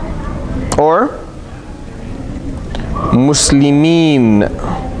or Muslimin.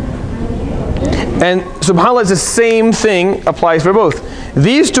 And subhanAllah, it's the same thing applies for both.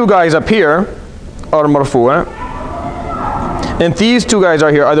 These two guys up here are marfu', and these two guys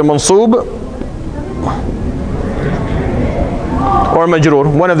are here, either mansub or majroor,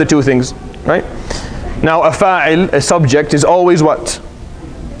 one of the two things, right? Now a fa'il, a subject, is always what?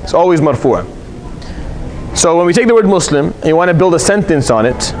 It's always marfu'. So when we take the word Muslim and you want to build a sentence on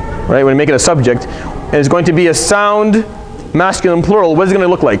it, right, when we make it a subject, and it's going to be a sound masculine plural, what is it going to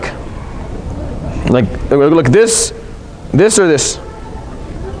look like? Like this, this, or this?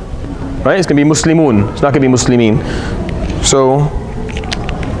 Right? It's going to be Muslimun. It's not going to be Muslimin. So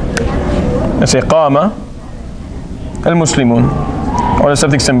let's say Qama al-Muslimun, or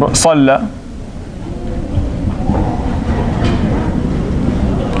something simple. Salla.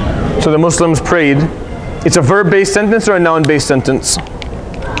 So the Muslims prayed. It's a verb-based sentence or a noun-based sentence?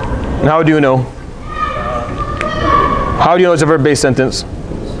 And how do you know? How do you know it's a verb-based sentence?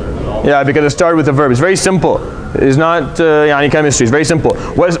 Yeah, because it started with a verb. It's very simple. It's not chemistry. It's very simple.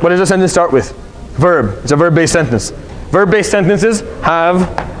 What does the sentence start with? Verb. It's a verb-based sentence. Verb-based sentences have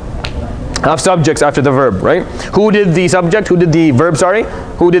subjects after the verb, right? Who did the subject? Who did the verb, sorry?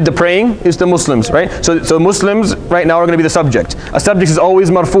 Who did the praying? It's the Muslims, right? So Muslims right now are going to be the subject. A subject is always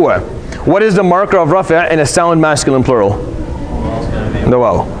marfu'. What is the marker of rafa' in a sound masculine plural? The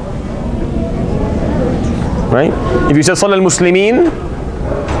waw. Right? If you said Salla al-Muslimin,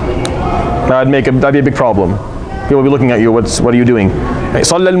 that'd be a big problem. People will be looking at you, what are you doing? Right?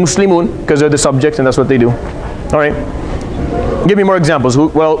 Salla al-Muslimun, because they're the subject and that's what they do. All right. Give me more examples.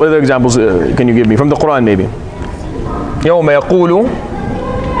 What other examples can you give me? From the Quran maybe. يوم يقول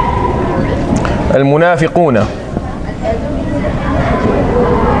المنافقون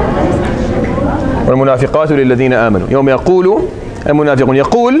والمنافقات للذين آمنوا. يوم يقول المنافقون.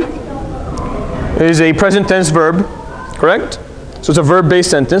 يقول is a present tense verb, correct? So it's a verb-based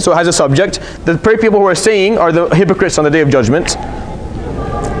sentence, so it has a subject. The people who are saying are the hypocrites on the Day of Judgment.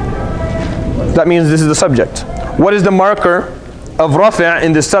 That means this is the subject. What is the marker of rafa'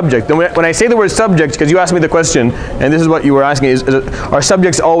 in this subject? When I say the word subject, because you asked me the question, and this is what you were asking, are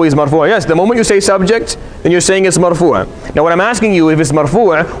subjects always marfu'? Yes, the moment you say subject, then you're saying it's marfu'. Now when I'm asking you if it's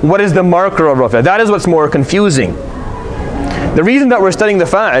marfu', what is the marker of rafa'? That is what's more confusing. The reason that we're studying the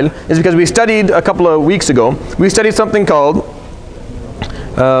fa'il is because we studied a couple of weeks ago, we studied something called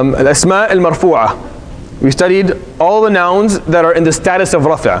al-asma' al-marfu'ah. We studied all the nouns that are in the status of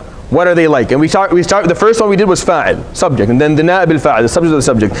rafa'. What are they like? And we start, the first one we did was fa'il, subject, and then the na'ib al-fa'il, the subject of the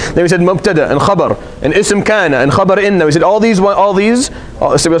subject. Then we said mubtada and khabar, and ism kana, and khabar inna. We said all these, so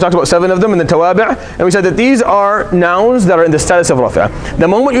we talked about 7 of them, and then tawabi', and we said that these are nouns that are in the status of rafa'. The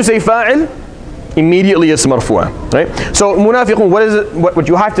moment you say fa'il, immediately it's marfu'a, right? So munafiqun, what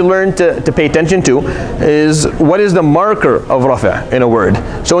you have to learn to pay attention to is what is the marker of rafa' in a word.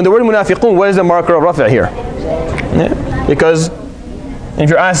 So in the word munafiqun, what is the marker of rafa' here? Yeah? Because if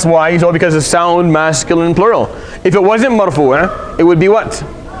you're asked why, you say because it's sound, masculine, plural. If it wasn't marfu'a, it would be what?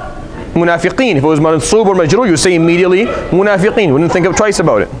 Munafiqeen. If it was mansoob or majroor, you say immediately munafiqeen. You wouldn't think of twice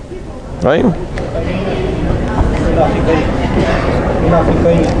about it, right?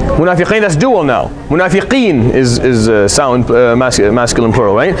 Munafiqeen, that's dual now. Munafiqeen is sound, masculine,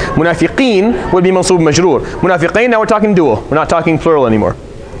 plural, right? Munafiqeen would be mansoob, majroor. Munafiqeen, now we're talking dual. We're not talking plural anymore.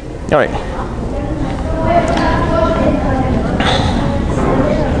 All right.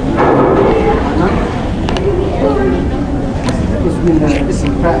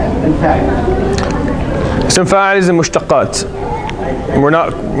 Ism fa'il is in mushtaqat.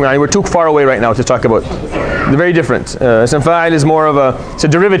 We're too far away right now to talk about. They're very different. Ism fa'il is more of it's a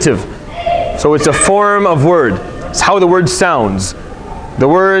derivative. So it's a form of word. It's how the word sounds. The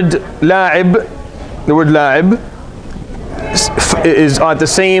word la'ib is at the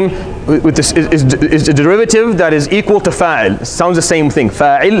same, with this is a derivative that is equal to fa'il. It sounds the same thing.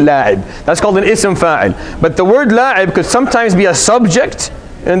 Fa'il, la'ib. That's called an ism fa'il. But the word la'ib could sometimes be a subject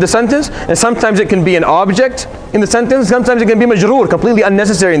in the sentence, and sometimes it can be an object in the sentence, sometimes it can be majroor, completely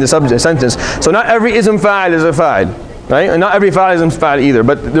unnecessary in the sentence. So not every ism fa'il is a fa'il, right? And not every fa'il is a fa'il either,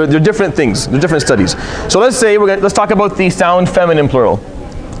 but they're different things, they're different studies. So let's say, let's talk about the sound feminine plural.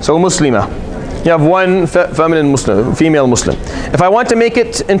 So muslima. You have one feminine Muslim, female Muslim. If I want to make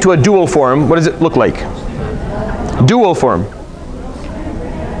it into a dual form, what does it look like? Dual form.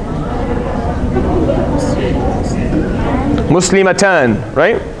 Muslimatan,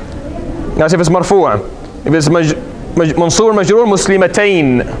 right? That's if it's marfu'a. If it's mansur majroor,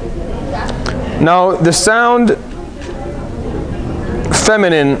 muslimatain. Now the sound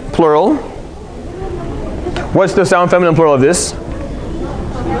feminine plural, what's the sound feminine plural of this?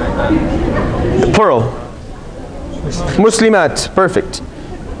 Plural. Muslimat, perfect.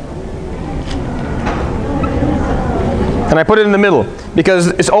 And I put it in the middle because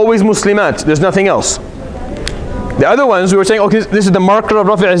it's always muslimat, there's nothing else. The other ones we were saying, okay, this is the marker of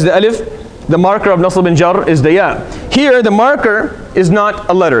rafi' is the alif, the marker of nasb and jar is the ya. Here the marker is not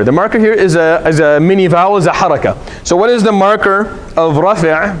a letter. The marker here is a mini vowel, is a haraka. So what is the marker of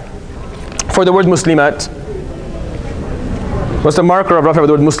rafi' for the word muslimat? What's the marker of rafi' for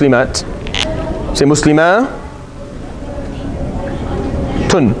the word muslimat? Say muslima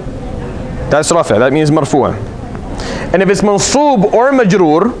tun. That's rafi', that means marfu'a. And if it's mansoob or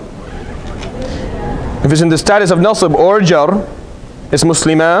majroor, if it's in the status of nasb or jar, it's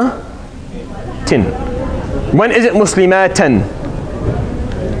muslimatin. When is it muslimatan?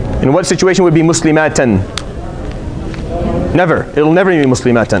 In what situation would it be muslimatan? Never. It'll never be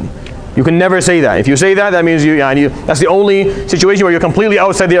muslimatan. You can never say that. If you say that, that means that's the only situation where you're completely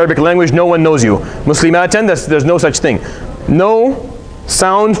outside the Arabic language, no one knows you. Muslimatan, there's no such thing. No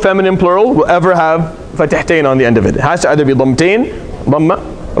sound feminine plural will ever have fatihtain on the end of it. It has to either be dhamtain, dhamma,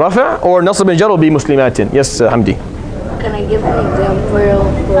 rafa', or nasb and jar will be muslimatin. Yes, Hamdi. Can I give an example for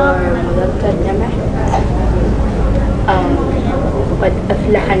mudhakkar jama'? What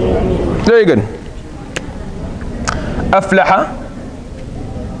aflaha al-mu'minun? Very good. Aflaha.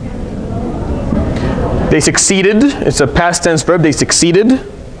 They succeeded. It's a past tense verb. They succeeded.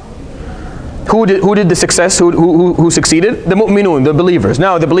 Who did the success? Who succeeded? The mu'minun, the believers.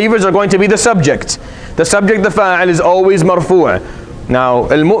 Now the believers are going to be the subject. The subject, the fa'il, is always marfu'a. Now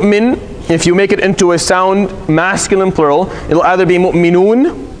al-mu'min, if you make it into a sound masculine plural, it'll either be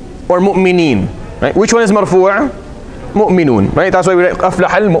mu'minun or mu'minin. Right? Which one is marfu'a? Mu'minun. Right? That's why we write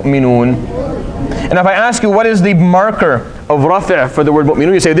aflaha al-mu'minun. And if I ask you what is the marker of rafi' for the word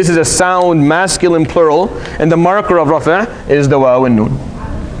mu'minun, you say this is a sound masculine plural, and the marker of rafi' is the waw and nun.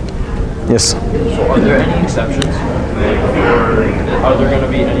 Yes. So are there any exceptions? Are there going to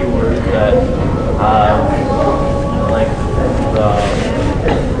be any words that like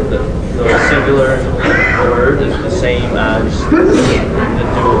the singular word is the same as the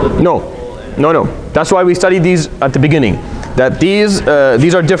dual? No. That's why we studied these at the beginning. That these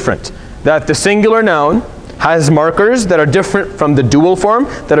are different. That the singular noun has markers that are different from the dual form,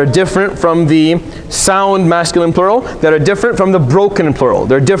 that are different from the sound masculine plural, that are different from the broken plural.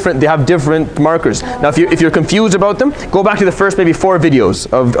 They're different, they have different markers. Now if you're confused about them, go back to the first maybe 4 videos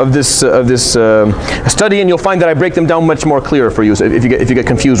of this study, and you'll find that I break them down much more clear for you, so if you get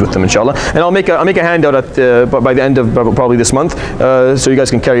confused with them, inshallah. And I'll make a handout by the end of probably this month, so you guys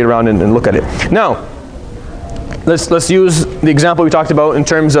can carry it around and look at it. Now, let's use the example we talked about in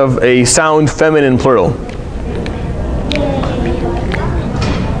terms of a sound feminine plural.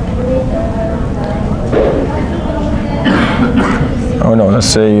 Oh no, let's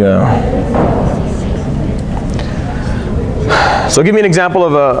say. So give me an example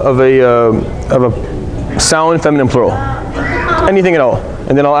of a sound feminine plural. Anything at all,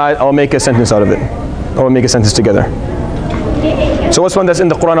 and then I'll make a sentence out of it. I'll make a sentence together. So what's one that's in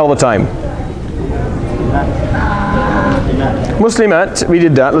the Quran all the time? Muslimat, we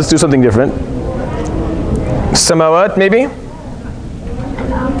did that. Let's do something different. Samawat, maybe?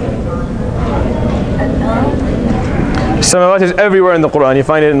 Samawat is everywhere in the Quran. You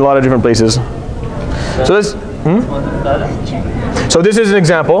find it in a lot of different places. So this, so this is an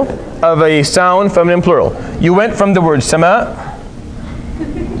example of a sound feminine plural. You went from the word sama,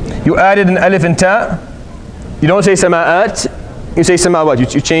 you added an alif and ta. You don't say sama'at, you say samawat.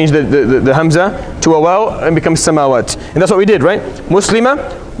 You change the hamza to a waw and becomes samawat. And that's what we did, right? Muslima,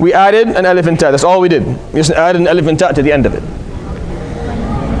 we added an alif and ta. That's all we did. We just added an alif and ta to the end of it.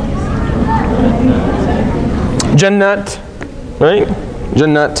 Jannat, right?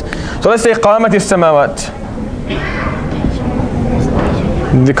 Jannat. So let's say qamat is-samawat.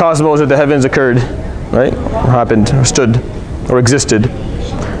 The cosmos or the heavens occurred, right? Or happened, or stood, or existed.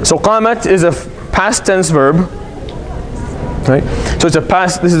 So qamat is a past tense verb, right? So it's a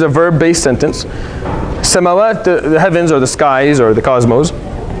past. This is a verb-based sentence. Samawat, the heavens or the skies or the cosmos,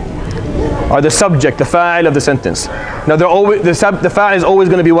 are the subject, the fa'il of the sentence. Now they're always the fa'il is always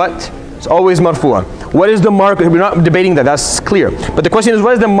going to be what? It's always marfu'a. What is the marker? We're not debating that. That's clear. But the question is,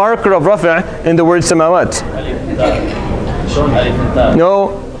 what is the marker of rafa' in the word samawat?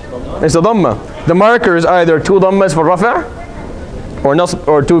 No, it's the dhamma. The marker is either 2 dhammas for rafa' or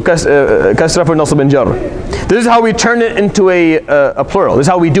 2 kasra for nasb and jar. This is how we turn it into a plural. This is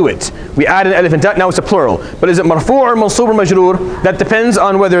how we do it. We add an alif and ta. Now it's a plural. But is it marfu' or mansoob or majroor? That depends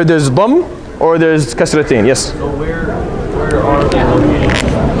on whether there's dhamm or there's kasratain. Yes. So where are they located?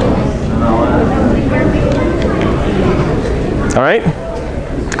 All right,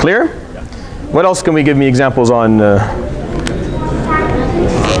 clear? What else can we give me examples on?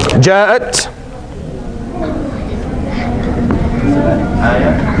 Ja'at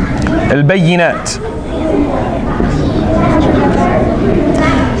al-bayyinat.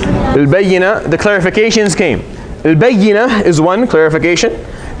 Al-bayyina, the clarifications came. Al-bayyina is one clarification.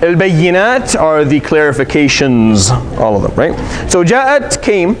 Al-bayyinat are the clarifications, all of them, right? So ja'at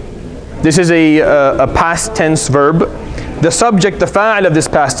came. This is a past tense verb. The subject, the fa'il of this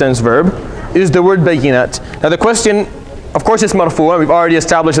past tense verb is the word bayyinat. Now the question, of course it's marfu'. We've already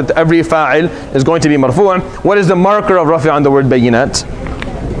established that every fa'il is going to be marfu'. What is the marker of rafi' on the word bayyinat?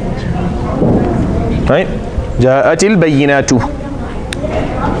 Right? Ja'atil bayyinatu.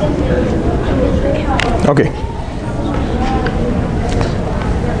 Okay.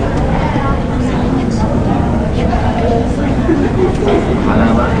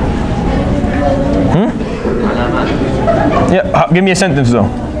 Yeah, give me a sentence though.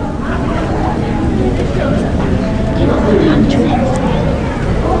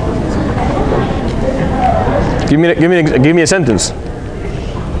 Give me a sentence.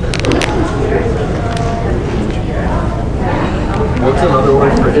 What's another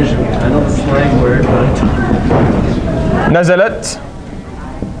word for Isha? I know the slang word, but Nazalat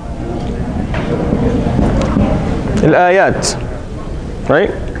al-ayat,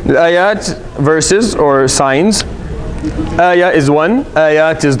 right? Al-ayat, verses or signs. Ayah is one,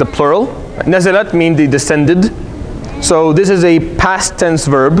 ayat is the plural. Nazalat means they descended. So this is a past tense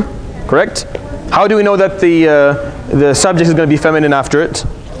verb, correct? How do we know that the subject is going to be feminine after it?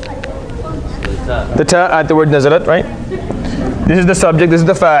 The ta at the word nazalat, right? This is the subject, this is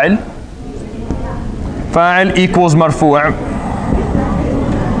the fa'il. Fa'il equals marfu'.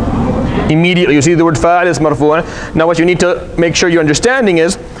 Immediately you see the word fa'il is marfu'. Now what you need to make sure you're understanding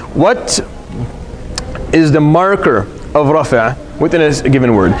is, what is the marker of rafa' within a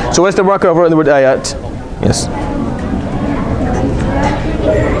given word? So what's the marker of the word ayat? Yes.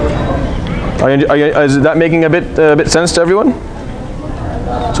 Is that making a bit sense to everyone?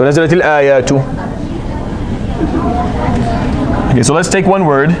 So nazalat al-ayatu. Okay, so let's take one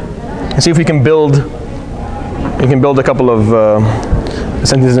word and see if we can build a couple of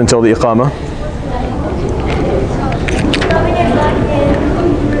sentences until the iqamah.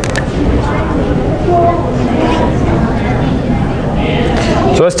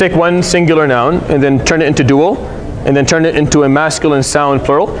 let's take one singular noun and then turn it into dual, and then turn it into a masculine sound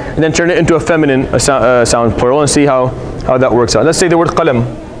plural, and then turn it into a feminine sound plural, and see how that works out. Let's say the word qalam.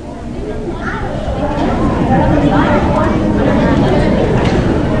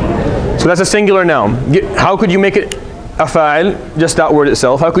 So that's a singular noun. How could you make it a fa'il? Just that word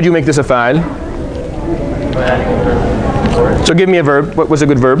itself. How could you make this a fa'il? So give me a verb. What was a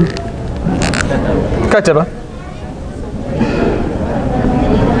good verb? Kataba.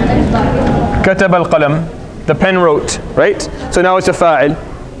 Kataba al-qalam. The pen wrote, right? So now it's a fa'il.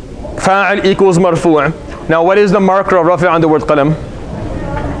 Fa'il equals marfu'. Now what is the marker of rafi' on the word qalam?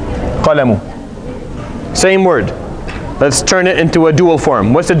 Qalamu. Same word. Let's turn it into a dual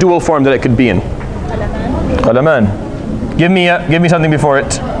form. What's the dual form that it could be in? Qalaman. Give me something before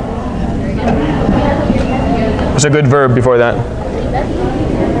it. What's a good verb before that?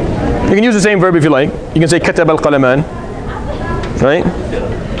 You can use the same verb if you like. You can say katab al-qalaman. Right?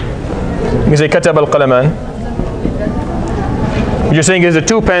 You can say katab al-qalaman. What you're saying is the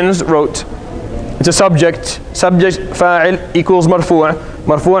two pens wrote. It's a subject. Subject fa'il equals marfu'.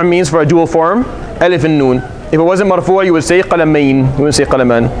 Marfu' means for a dual form, alif and noon. If it wasn't marfu', you would say qalamain. You wouldn't say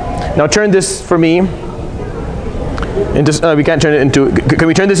qalaman. Now turn this for me into, we can't turn it into, can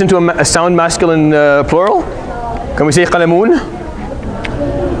we turn this into a sound masculine plural? Can we say qalamun?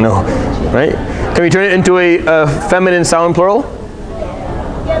 No, right? Can we turn it into a feminine sound plural?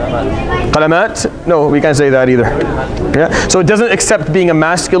 Qalamat? No, we can't say that either. Yeah? So it doesn't accept being a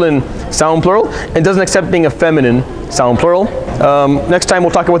masculine sound plural. It doesn't accept being a feminine sound plural. Next time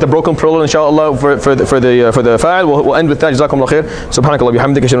we'll talk about the broken plural, inshallah, for the fa'il. We'll end with that. Jazakumullah khair. Subhanakallah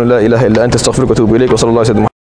bihamdika ashhadu an la ilaha illa anta astaghfiruka wa atubu ilayk wa sallallahu alaihi wa sallam.